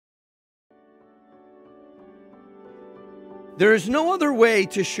There is no other way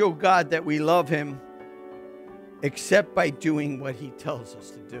to show God that we love him except by doing what he tells us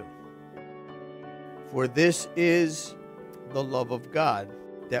to do. For this is the love of God,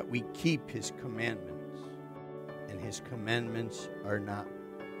 that we keep his commandments, and his commandments are not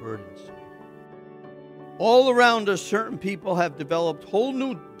burdensome. All around us, certain people have developed whole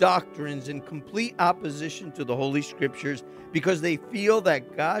new doctrines in complete opposition to the Holy Scriptures because they feel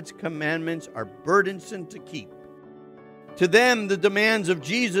that God's commandments are burdensome to keep. To them, the demands of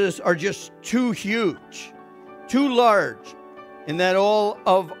Jesus are just too huge, too large, and that all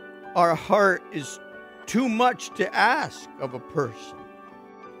of our heart is too much to ask of a person.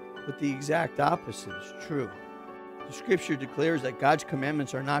 But the exact opposite is true. The Scripture declares that God's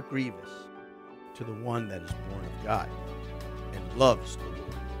commandments are not grievous to the one that is born of God and loves the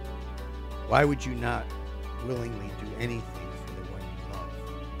Lord. Why would you not willingly do anything for the one you love?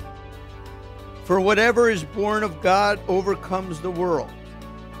 For whatever is born of God overcomes the world.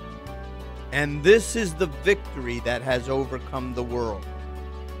 And this is the victory that has overcome the world: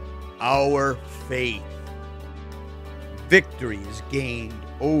 our faith. Victory is gained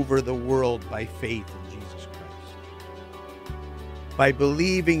over the world by faith in Jesus Christ. By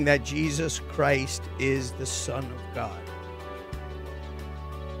believing that Jesus Christ is the Son of God.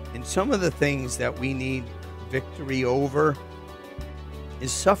 And some of the things that we need victory over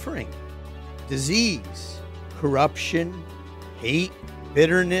is suffering, disease, corruption, hate,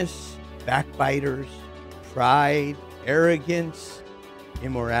 bitterness, backbiters, pride, arrogance,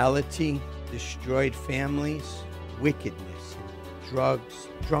 immorality, destroyed families, wickedness, drugs,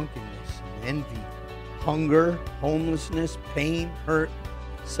 drunkenness, envy, hunger, homelessness, pain, hurt,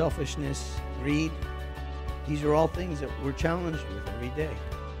 selfishness, greed. These are all things that we're challenged with every day.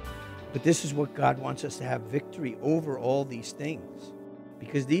 But this is what God wants us to have victory over, all these things.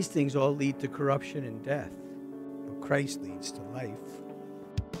 Because these things all lead to corruption and death. But Christ leads to life.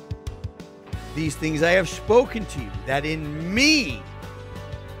 These things I have spoken to you, that in me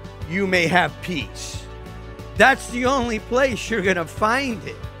you may have peace. That's the only place you're going to find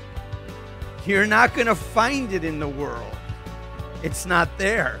it. You're not going to find it in the world. It's not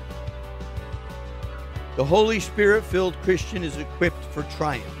there. The Holy Spirit-filled Christian is equipped for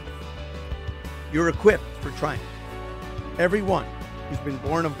triumph. You're equipped for triumph. Everyone who's been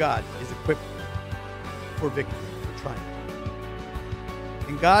born of God is equipped for victory, for triumph.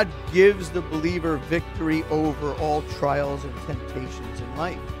 And God gives the believer victory over all trials and temptations in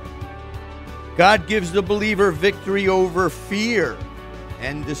life. God gives the believer victory over fear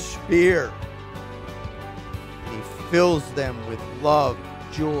and despair. He fills them with love,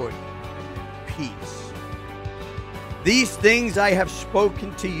 joy, peace. These things I have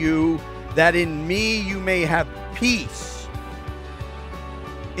spoken to you, that in me you may have peace.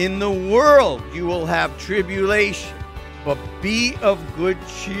 In the world you will have tribulation, but be of good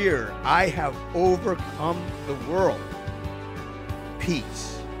cheer. I have overcome the world.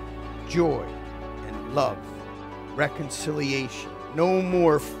 Peace, joy, and love, reconciliation. No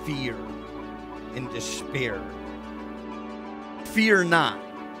more fear and despair. Fear not,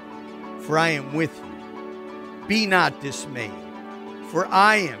 for I am with you. Be not dismayed, for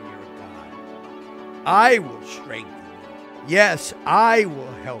I am your God. I will strengthen you. Yes, I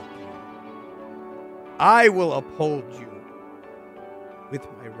will help you. I will uphold you with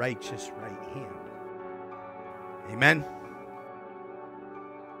my righteous right hand. Amen.